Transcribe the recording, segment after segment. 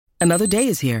Another day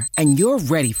is here, and you're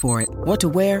ready for it. What to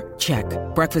wear? Check.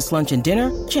 Breakfast, lunch, and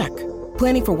dinner? Check.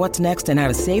 Planning for what's next and how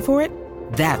to save for it?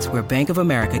 That's where Bank of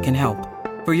America can help.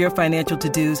 For your financial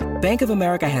to-dos, Bank of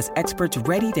America has experts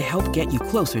ready to help get you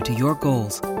closer to your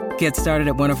goals. Get started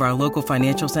at one of our local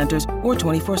financial centers or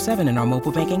 24/7 in our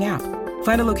mobile banking app.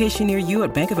 Find a location near you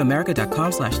at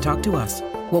bankofamerica.com/talktous.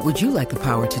 What would you like the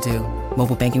power to do?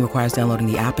 Mobile banking requires downloading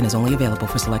the app and is only available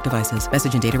for select devices.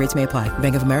 Message and data rates may apply.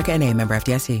 Bank of America N.A., member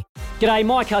FDIC. G'day,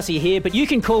 Mike Hussey here, but you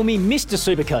can call me Mr.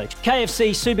 Supercoach. KFC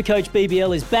Supercoach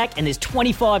BBL is back and there's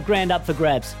 25 grand up for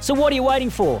grabs. So what are you waiting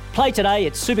for? Play today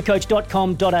at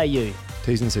supercoach.com.au.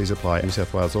 T's and C's apply. New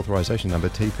South Wales authorisation number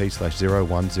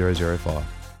TP/01005.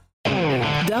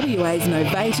 WA's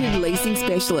novated leasing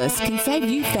specialist can save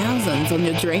you thousands on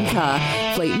your dream car.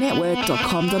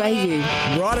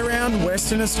 Fleetnetwork.com.au. Right around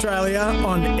Western Australia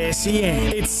on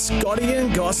SEN. It's Scotty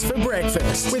and Goss for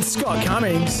breakfast with Scott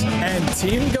Cummings and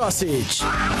Tim Gossage.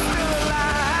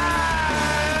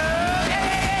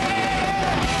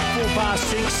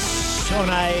 6:04 on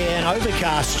an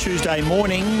overcast Tuesday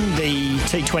morning. The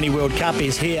T20 World Cup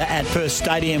is here at Perth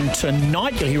Stadium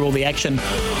tonight. You'll hear all the action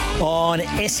on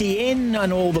SEN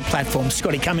and all the platforms.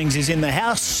 Scotty Cummings is in the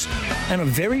house and a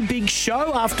very big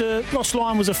show after Ross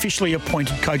Lyon was officially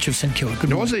appointed coach of St Kilda.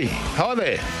 Good morning. Was he? Hi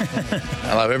there.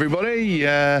 Hello, everybody.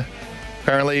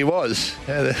 Apparently he was.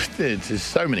 There's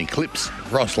so many clips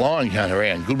of Ross Lyon going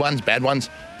around. Good ones, bad ones.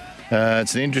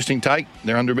 It's an interesting take.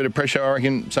 They're under a bit of pressure, I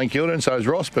reckon, St Kilda, and so is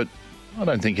Ross, but I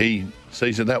don't think he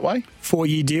sees it that way.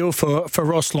 4-year deal for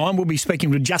Ross Lyon. We'll be speaking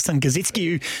with Justin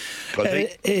Kazitsky, who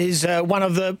is one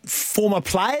of the former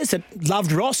players that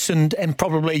loved Ross and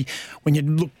probably when you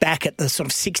look back at the sort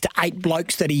of 6 to 8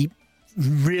 blokes that he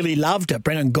really loved,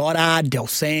 Brendan Goddard, Del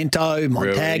Santo,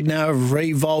 Montagna,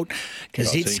 Revolt,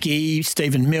 Kazitsky,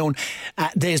 Stephen Milne.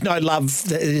 There's no love.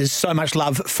 There's so much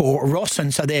love for Ross,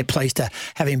 and so they're pleased to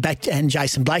have him back. And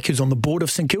Jason Blake, who's on the board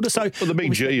of St Kilda. So, well, the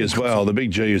Big G as well. The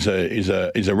Big G is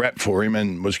a rap for him,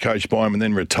 and was coached by him, and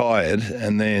then retired,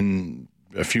 and then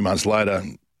a few months later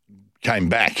came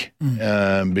back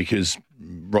because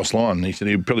Ross Lyon. He said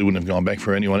he probably wouldn't have gone back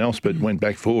for anyone else, but went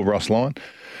back for Ross Lyon.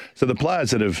 So the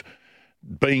players that have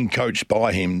being coached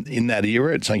by him in that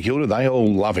era at St Kilda, they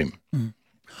all love him.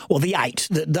 Well, the 8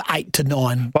 to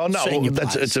 9. Well, no,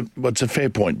 it's a fair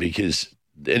point because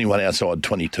anyone outside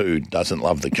 22 doesn't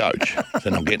love the coach.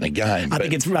 They're not getting a game. I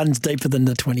think it runs deeper than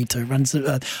the 22.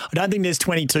 I don't think there's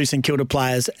 22 St Kilda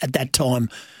players at that time.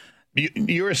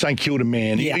 You're a St Kilda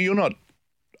man. Yeah. You're not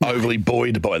overly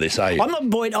buoyed by this, are you? I'm not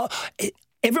buoyed.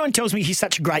 Everyone tells me he's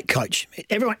such a great coach.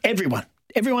 Everyone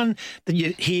that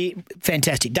you hear,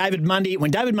 fantastic. David Mundy,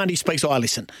 when David Mundy speaks, I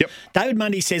listen. Yep. David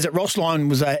Mundy says that Ross Lyon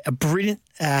was a brilliant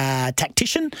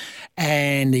tactician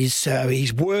and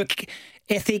his work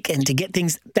ethic and to get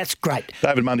things, that's great.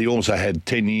 David Mundy also had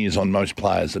 10 years on most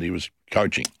players that he was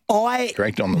coaching.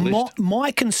 Correct on the list.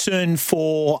 My concern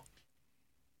for...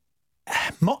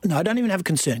 No, I don't even have a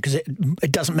concern because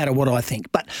it doesn't matter what I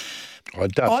think. But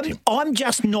I'm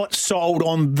just not sold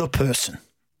on the person.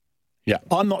 Yeah,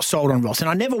 I'm not sold on Ross, and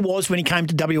I never was when he came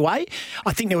to WA.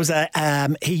 I think there was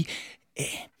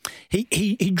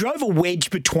he drove a wedge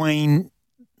between.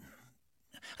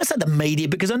 I say the media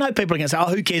because I know people are going to say, "Oh,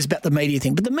 who cares about the media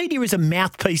thing?" But the media is a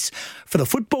mouthpiece for the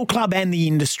football club and the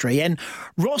industry. And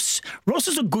Ross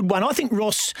is a good one. I think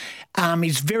Ross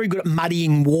is very good at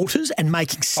muddying waters and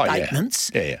making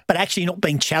statements, but actually not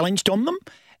being challenged on them.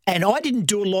 And I didn't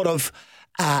do a lot of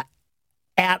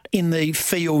out in the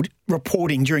field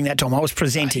reporting during that time. I was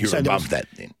presenting. You're above that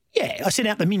then. Yeah, I sent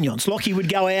out the minions. Lockie would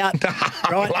go out,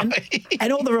 right,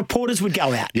 and all the reporters would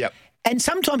go out. Yep. And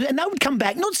sometimes, and they would come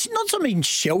back, not something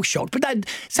shell-shocked, but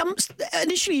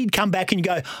initially you'd come back and you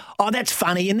go, oh, that's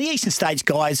funny. And the Eastern States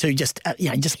guys who just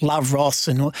love Ross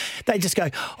and they just go,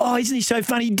 oh, isn't he so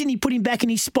funny? Didn't he put him back in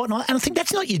his spot? And I think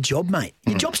that's not your job, mate.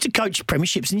 Your job's to coach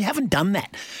premierships and you haven't done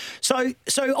that. So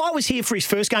I was here for his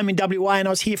first game in WA and I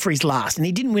was here for his last and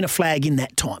he didn't win a flag in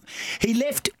that time. He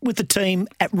left with the team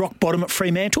at rock bottom at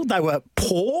Fremantle. They were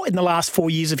poor in the last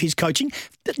 4 years of his coaching.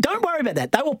 Don't worry about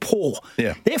that. They were poor.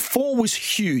 Yeah. Their fall was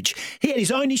huge. He had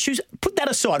his own issues. Put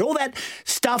that aside. All that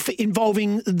stuff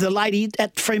involving the lady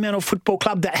at Fremantle Football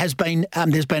Club that has been,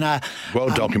 there's been a... Well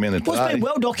documented today. It's been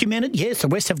well documented. Yes, the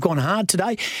West have gone hard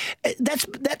today.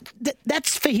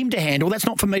 That's for him to handle. That's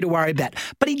not for me to worry about.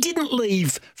 But he didn't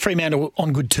leave Fremantle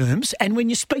on good terms. And when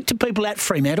you speak to people at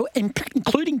Fremantle,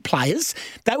 including players,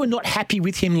 they were not happy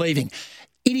with him leaving.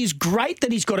 It is great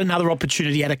that he's got another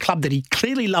opportunity at a club that he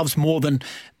clearly loves more than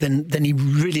he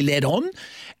really led on.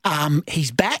 He's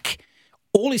back.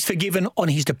 all is forgiven on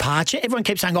his departure. Everyone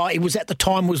keeps saying, it was at the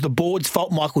time was the board's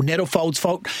fault, Michael Nettlefold's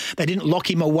fault. They didn't lock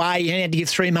him away. He had to give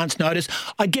 3 months' notice.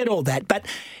 I get all that. But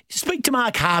speak to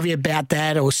Mark Harvey about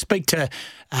that, or speak to,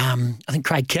 I think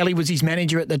Craig Kelly was his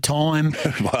manager at the time.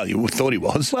 Well, you thought he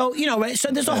was. Well, so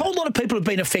there's a whole lot of people who have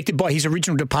been affected by his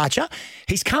original departure.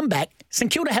 He's come back. St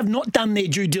Kilda have not done their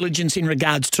due diligence in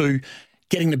regards to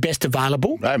getting the best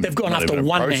available. They've gone after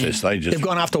one man. They've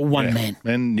gone after one man.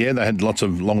 And, they had lots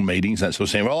of long meetings, that sort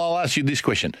of thing. Well, I'll ask you this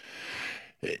question.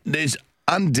 There's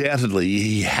undoubtedly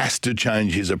he has to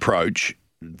change his approach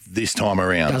this time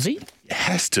around. Does he? He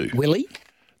has to. Will he?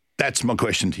 That's my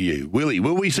question to you. Will he?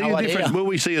 Will we see a different? Will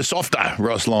we see a softer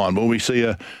Ross Lyon? Will we see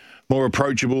a more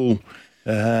approachable?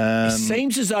 It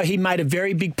seems as though he made a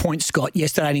very big point, Scott,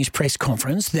 yesterday in his press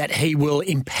conference that he will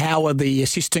empower the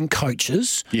assistant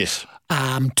coaches. Yes.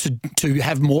 To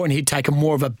have more, and he'd take a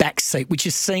more of a back seat, which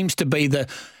seems to be the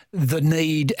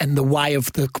need and the way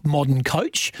of the modern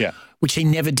coach, which he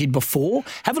never did before.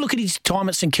 Have a look at his time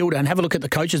at St Kilda and have a look at the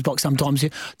coach's box sometimes.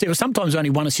 There was sometimes only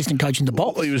one assistant coach in the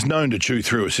box. Well, he was known to chew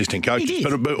through assistant coaches.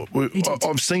 But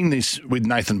I've seen this with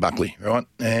Nathan Buckley, right?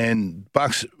 And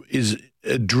Bucks is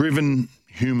a driven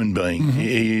human being. Mm-hmm.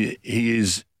 He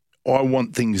is, I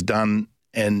want things done,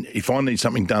 and if I need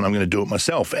something done, I'm going to do it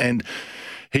myself. And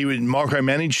he would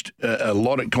micromanaged a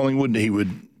lot at Collingwood. He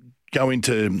would go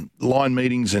into line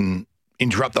meetings and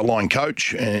interrupt the line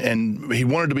coach, and he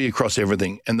wanted to be across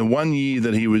everything. And the 1 year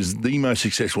that he was the most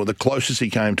successful, the closest he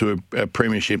came to a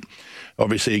premiership,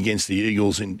 obviously against the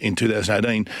Eagles in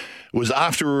 2018, was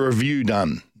after a review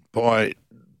done by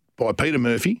Peter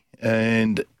Murphy.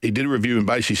 And he did a review and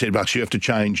basically said, Bucks, you have to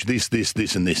change this, this,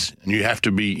 this, and this. And you have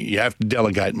to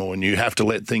delegate more, and you have to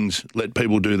let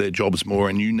people do their jobs more,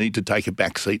 and you need to take a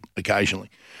back seat occasionally.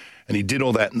 And he did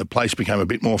all that, and the place became a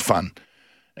bit more fun.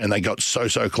 And they got so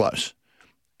close.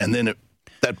 And then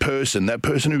that person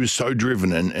who was so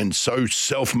driven and so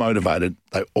self-motivated,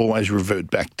 they always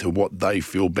revert back to what they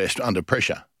feel best under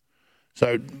pressure.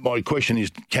 So my question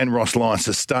is, can Ross Lyon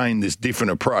sustain this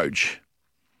different approach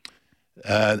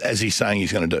as he's saying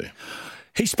he's going to do?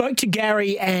 He spoke to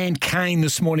Gary and Kane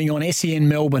this morning on SEN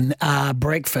Melbourne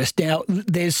breakfast. Now,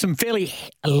 there's some fairly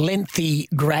lengthy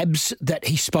grabs that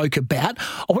he spoke about.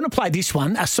 I want to play this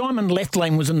one. Simon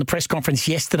Lethlean was in the press conference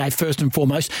yesterday, first and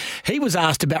foremost. He was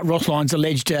asked about Ross Lyon's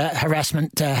alleged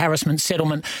harassment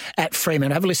settlement at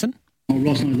Fremantle. Have a listen.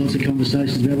 Ross and I had lots of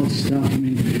conversations about lots of stuff. I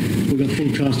mean, we've got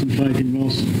full trust and faith in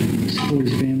Ross, support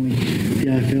his family, the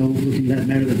AFL, looking at that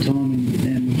matter at the time,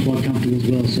 and quite comfortable as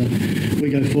well. So we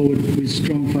go forward with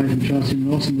strong faith and trust in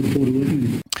Ross and look forward to working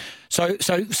with him. So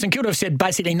St Kilda have said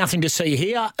basically nothing to see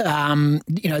here.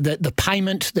 The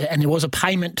payment, and there was a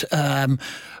payment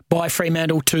by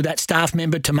Fremantle to that staff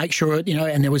member to make sure,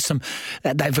 and there was some,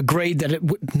 they've agreed that it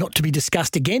would not to be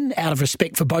discussed again out of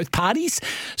respect for both parties.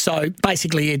 So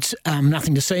basically it's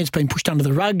nothing to see. It's been pushed under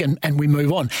the rug and we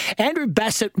move on. Andrew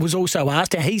Bassett was also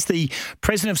asked, and he's the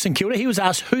president of St Kilda, he was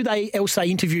asked who else they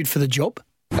interviewed for the job.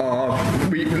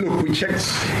 We checked.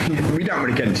 We don't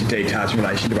want to get into details in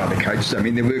relation to other coaches. I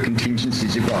mean, there were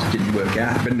contingencies if Ross didn't work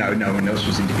out, but no one else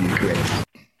was interviewed, correct.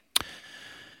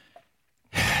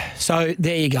 So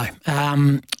there you go.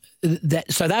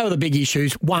 So they were the big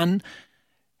issues. One,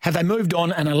 have they moved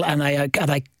on and are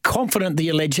they confident the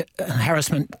alleged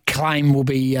harassment claim will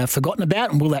be forgotten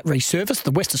about, and will that resurface?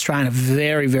 The West Australian are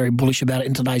very, very bullish about it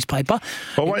in today's paper.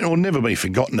 Well, it will never be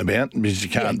forgotten about because you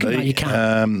can't be. No, you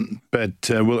can't. But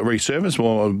will it resurface?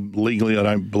 Well, legally, I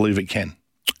don't believe it can.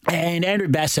 And Andrew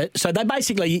Bassett, so they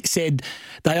basically said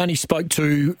they only spoke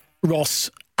to Ross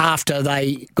after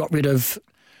they got rid of...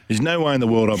 There's no way in the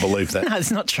world I believe that. No,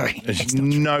 it's not true. There's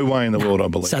no way in the world I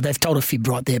believe. So they've told a fib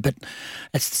right there, but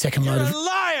that's the second load. You're a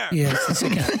liar! Yeah,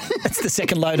 that's the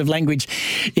second load of language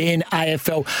in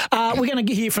AFL. We're going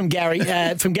to hear from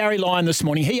Gary Lyon this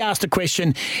morning. He asked a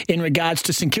question in regards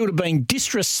to St Kilda being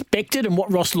disrespected and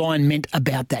what Ross Lyon meant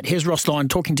about that. Here's Ross Lyon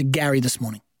talking to Gary this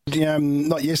morning.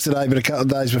 Not yesterday, but a couple of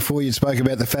days before, you spoke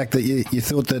about the fact that you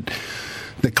thought that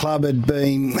the club had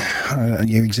been, I don't know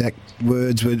your exact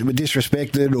words, were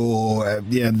disrespected, or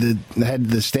they had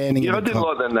the standing. Yeah, I didn't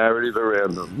like the narrative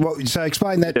around them. So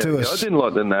explain that to us. I didn't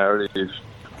like the narrative.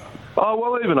 Oh,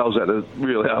 well, even I was at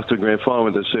after the grand final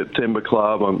with the September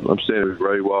club. I'm standing with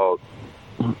Ray Wild,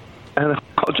 and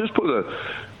I'll just put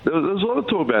there was a lot of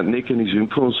talk about Nick and his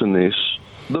influence in this.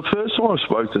 The first time I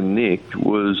spoke to Nick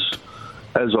was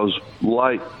as I was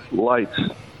late.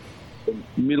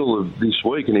 Middle of this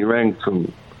week, and he rang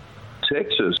from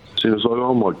Texas. He was like,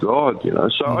 "Oh my God,"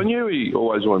 So I knew he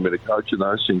always wanted me to coach and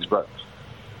those things, but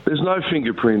there's no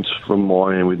fingerprints from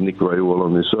my end with Nick Riewoldt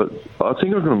on this. I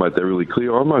think I'm going to make that really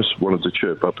clear. I almost wanted to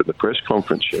chirp up at the press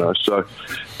conference, So,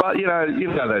 but you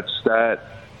know that stat.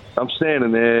 I'm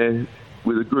standing there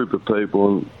with a group of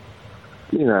people, and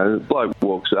the bloke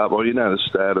walks up. Well, the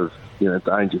stat of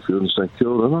Dangerfield and St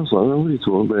Kilda, and I was like, what are you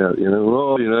talking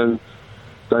about?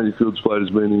 Dangerfield's played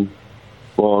as many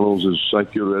finals as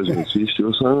St Kilda has in its history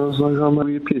or something. I was like, oh,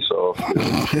 maybe you piss off.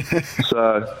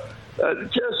 So, so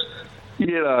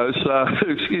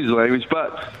excuse the language,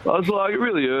 but I was like, it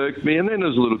really irked me. And then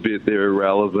there's a little bit there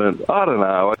irrelevant. I don't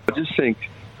know. I just think,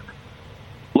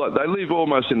 like, they live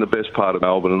almost in the best part of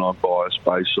Melbourne, and I'm biased,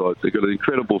 Bayside. They've got an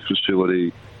incredible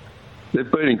facility. They've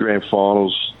been in grand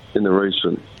finals in the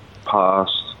recent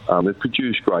past. They've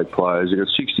produced great players. They've got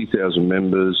 60,000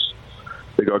 members.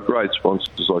 They've got great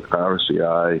sponsors like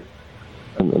RSCA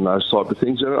and those type of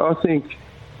things. And I think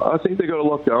they've got a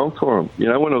lot going for them.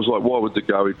 When I was like, why would the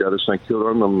Goey go to St Kilda?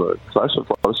 And I'm the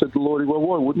classified. I said to Lordy, well,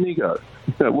 why wouldn't he go?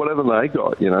 Whatever they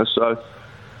got, So,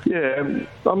 yeah,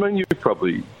 I mean, you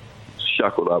probably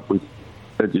shackled up with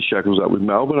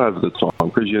Melbourne over the time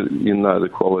because you know the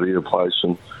quality of the place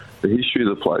and the history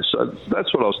of the place. So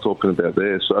that's what I was talking about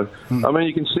there. So, I mean,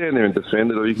 you can stand there and defend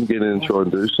it, or you can get in and try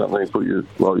and do something and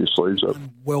roll your sleeves up.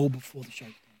 Well before the show.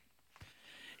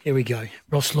 There we go.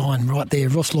 Ross Lyon right there.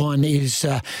 Ross Lyon is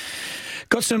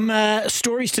got some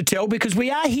stories to tell because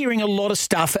we are hearing a lot of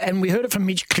stuff, and we heard it from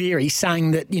Mitch Cleary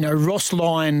saying that, Ross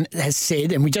Lyon has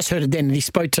said, and we just heard it then, and he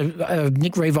spoke to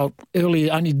Nick Riewoldt only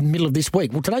in the middle of this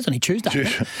week. Well, today's only Tuesday.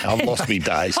 I've lost me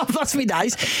days. I've lost me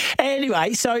days.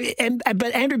 Anyway, so,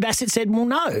 but Andrew Bassett said, well,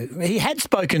 no, he had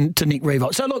spoken to Nick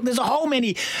Riewoldt. So, look, there's a whole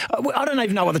many, I don't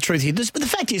even know what the truth is, but the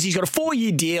fact is he's got a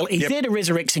 4-year deal. He's there to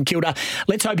resurrect St Kilda.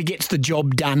 Let's hope he gets the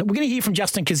job done. We're going to hear from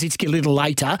Justin Koschitzke a little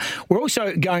later. We're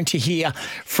also going to hear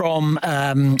from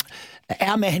our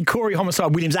man Corey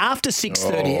Homicide Williams after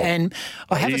 6:30. And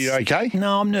Are you okay?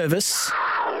 No, I'm nervous.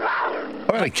 I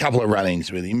had a couple of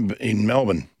run-ins with him in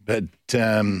Melbourne, but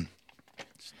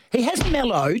he has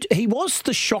mellowed. He was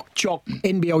the shock jock,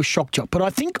 NBL shock jock, but I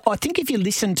think if you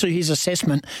listen to his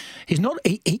assessment, he's not.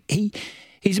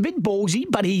 He's a bit ballsy,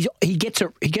 but he gets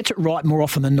it right more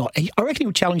often than not. I reckon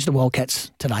he'll challenge the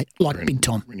Wildcats today, like Big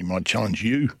Tom. He might challenge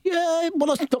you. Yeah,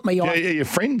 well, that's not me. Yeah, your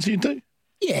friends, you do?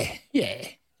 Yeah.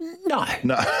 No.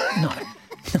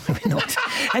 We're not.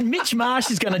 And Mitch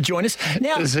Marsh is going to join us.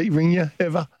 Now, does he ring you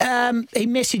ever? He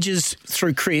messages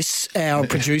through Chris, our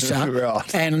producer,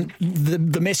 right. And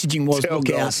the messaging was,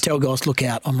 tell guys, look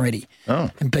out, I'm ready.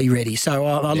 And be ready. So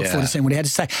I look forward to seeing what he had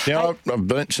to say. Yeah,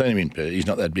 I've seen him in Perth. He's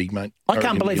not that big, mate. I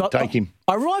can't believe take him.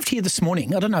 I arrived here this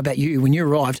morning. I don't know about you. When you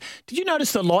arrived, did you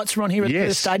notice the lights were on here at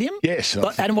the stadium? Yes.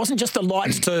 And it wasn't just the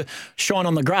lights to shine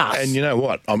on the grass. And you know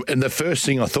what? And the first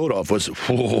thing I thought of was,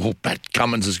 Pat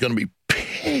Cummins is going to be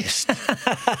pissed.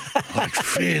 Like,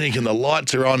 fair thinking the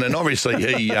lights are on. And obviously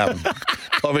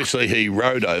he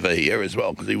rode over here as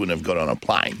well because he wouldn't have got on a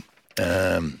plane.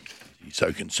 He's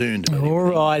so concerned about all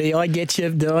righty, I get you.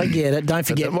 I get it. Don't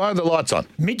forget. Why are the lights on?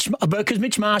 Because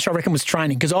Mitch Marsh, I reckon, was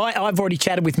training. Because I've already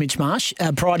chatted with Mitch Marsh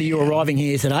prior to you arriving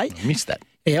here today. I missed that.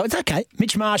 Yeah, it's okay.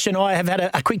 Mitch Marsh and I have had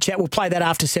a quick chat. We'll play that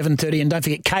after 7:30. And don't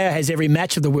forget, KO has every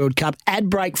match of the World Cup.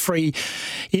 Ad break free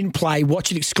in play.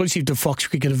 Watch it exclusive to Fox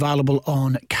Cricket, available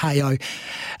on KO.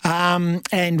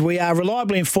 And we are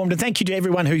reliably informed. And thank you to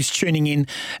everyone who's tuning in.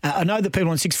 I know the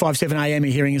people on 657 AM are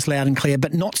hearing us loud and clear,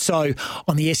 but not so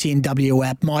on the SENW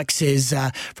app. Mike says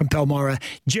from Palmyra,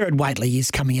 Gerard Whateley is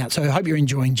coming out. So I hope you're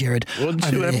enjoying Gerard. Well,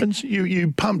 see what happens.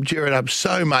 You pumped Gerard up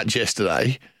so much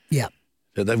yesterday. Yeah.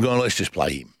 So they've gone, let's just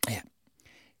play him. Yeah.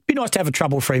 Be nice to have a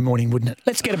trouble-free morning, wouldn't it?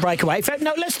 Let's get a breakaway. In fact,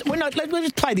 let's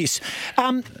play this.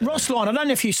 Ross Lyon, I don't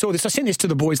know if you saw this. I sent this to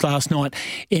the boys last night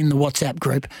in the WhatsApp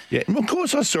group. Yeah, of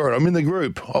course I saw it. I'm in the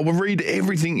group. I will read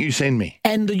everything you send me.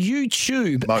 And the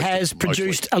YouTube has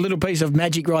produced a little piece of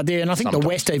magic right there, and I think the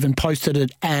West even posted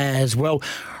it as well.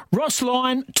 Ross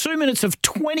Lyon, 2 minutes of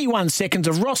 21 seconds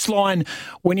of Ross Lyon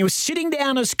when he was sitting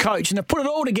down as coach, and to put it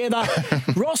all together,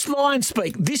 Ross Lyon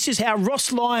speak. This is how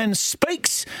Ross Lyon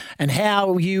speaks and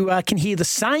how you can hear the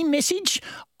same message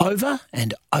over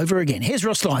and over again. Here's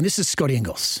Ross Lyon. This is Scotty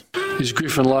Ingles. Is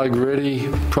Griffin Logue ready?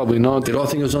 Probably not. Did I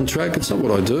think it was on track? It's not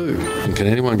what I do. And can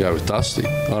anyone go with Dusty?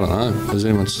 I don't know. Has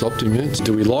anyone stopped him yet?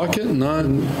 Do we like it? No.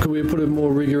 Could we put a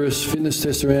more rigorous fitness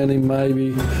test around him?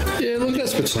 Maybe. Yeah, look,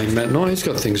 that's between Matt and I. He's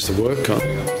got things to work on.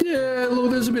 Yeah,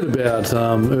 look, there's a bit about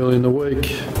early in the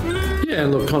week. Yeah,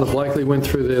 and look, Connor Blakely went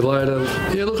through there later.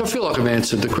 Yeah, look, I feel like I've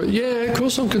answered the question. Yeah, of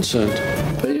course I'm concerned.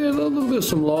 But yeah, look, there's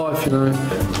some life, you know.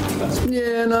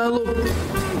 Yeah, no,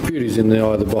 look, beauty's in the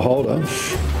eye of the beholder.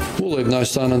 we'll leave no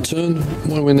stone unturned.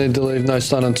 When we need to leave no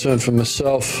stone unturned for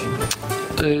myself,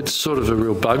 it's sort of a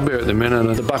real bugbear at the minute,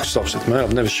 and the buck stops with me.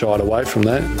 I've never shied away from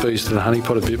that. Beast and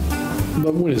honeypot a bit.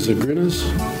 But winners are grinners.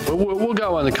 But we'll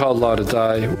go on the cold light a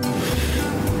day.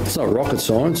 It's not rocket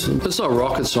science. It's not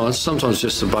rocket science. Sometimes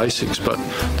just the basics, but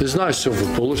there's no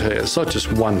silver bullet here. It's not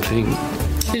just one thing.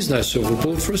 There's no silver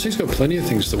bullet for us. He's got plenty of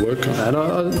things to work on.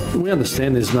 And we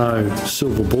understand there's no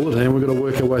silver bullet here and we've got to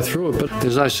work our way through it. But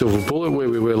there's no silver bullet. Where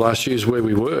we were last year is where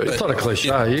we were. It's not a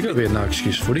cliche. You've got to be a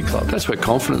no-excuse footy club. That's where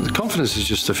confidence is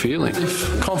just a feeling.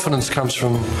 If confidence comes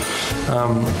from...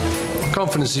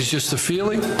 confidence is just a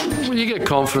feeling. Well, you get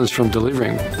confidence from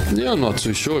delivering. Yeah, I'm not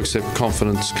too sure, except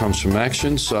confidence comes from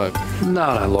action. So, no,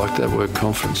 I don't like that word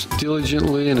confidence.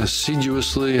 Diligently and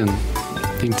assiduously and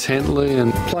intently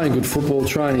and playing good football,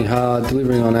 training hard,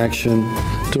 delivering on action,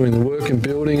 doing the work and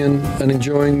building and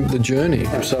enjoying the journey.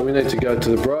 So we need to go to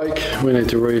the break, we need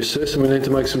to reassess and we need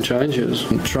to make some changes.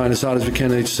 Train as hard as we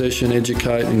can each session,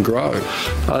 educate and grow.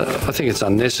 I think it's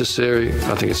unnecessary,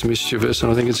 I think it's mischievous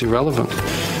and I think it's irrelevant.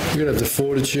 You've got to have the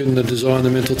fortitude and the desire and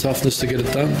the mental toughness to get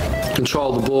it done.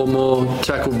 Control the ball more,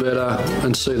 tackle better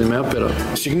and see them out better.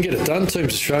 So you can get it done,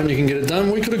 teams have shown you can get it done,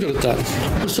 we could have got it done.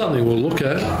 It's something we'll look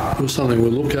at. It's something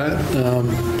we'll look at.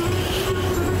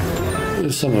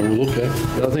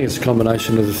 But I think it's a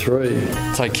combination of the three.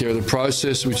 Take care of the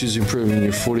process, which is improving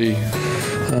your footy.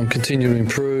 Continue to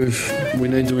improve. We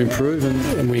need to improve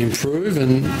and we improve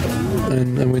and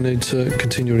we need to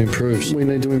continue to improve. We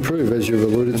need to improve, as you've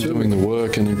alluded to. Doing the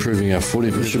work and improving our footy.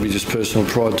 It should be just personal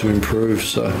pride to improve.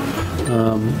 So,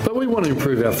 but we want to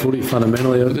improve our footy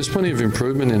fundamentally. There's plenty of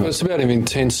improvement in it. It's about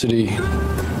intensity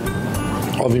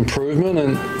of improvement,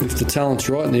 and if the talent's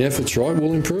right and the effort's right,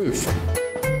 we'll improve.